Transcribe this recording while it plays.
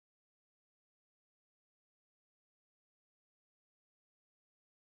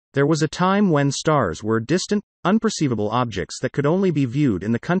There was a time when stars were distant, unperceivable objects that could only be viewed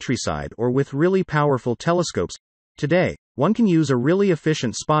in the countryside or with really powerful telescopes. Today, one can use a really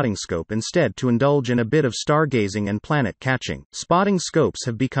efficient spotting scope instead to indulge in a bit of stargazing and planet catching. Spotting scopes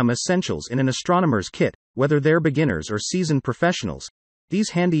have become essentials in an astronomer's kit, whether they're beginners or seasoned professionals.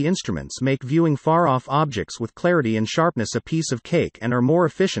 These handy instruments make viewing far-off objects with clarity and sharpness a piece of cake and are more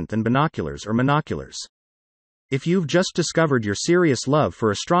efficient than binoculars or monoculars. If you've just discovered your serious love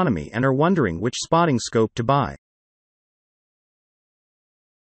for astronomy and are wondering which spotting scope to buy.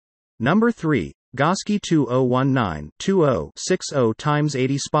 Number 3. GOSKY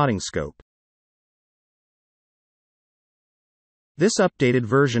 2019-20-60x80 Spotting Scope. This updated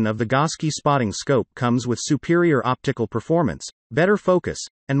version of the GOSKY spotting scope comes with superior optical performance, better focus,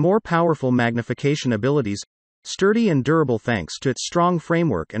 and more powerful magnification abilities, sturdy and durable thanks to its strong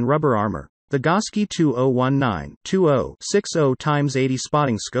framework and rubber armor. The GOSKY 2019-20-60x80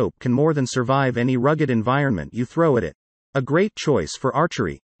 spotting scope can more than survive any rugged environment you throw at it. A great choice for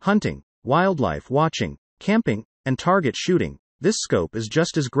archery, hunting, wildlife watching, camping, and target shooting. This scope is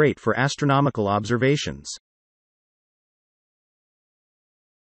just as great for astronomical observations.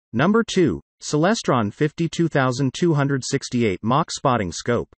 Number 2. CELESTRON 52268 Mach Spotting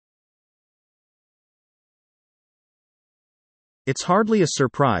Scope. It's hardly a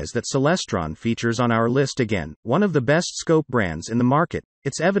surprise that CELESTRON features on our list again, one of the best scope brands in the market.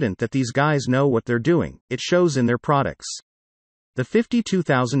 It's evident that these guys know what they're doing. It shows in their products. The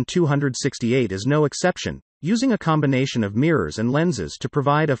 52268 is no exception, using a combination of mirrors and lenses to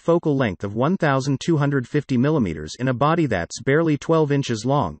provide a focal length of 1250 mm in a body that's barely 12 inches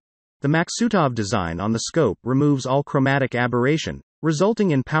long. The Maksutov design on the scope removes all chromatic aberration,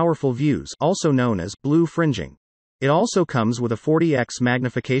 resulting in powerful views, also known as blue fringing. It also comes with a 40x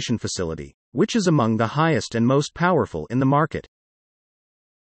magnification facility, which is among the highest and most powerful in the market.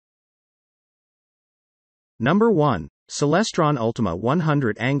 Number 1. CELESTRON ULTIMA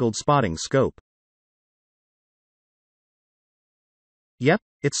 100 Angled Spotting Scope. Yep,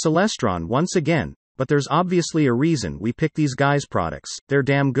 it's CELESTRON once again, but there's obviously a reason we pick these guys' products. They're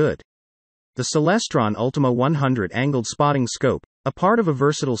damn good. The CELESTRON ULTIMA 100 Angled Spotting Scope, a part of a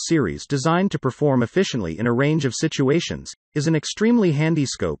versatile series designed to perform efficiently in a range of situations, is an extremely handy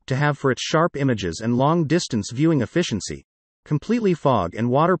scope to have for its sharp images and long-distance viewing efficiency. Completely fog and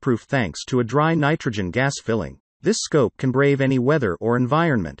waterproof thanks to a dry nitrogen gas filling, this scope can brave any weather or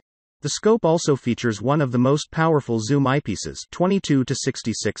environment. The scope also features one of the most powerful zoom eyepieces, 22 to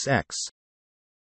 66x.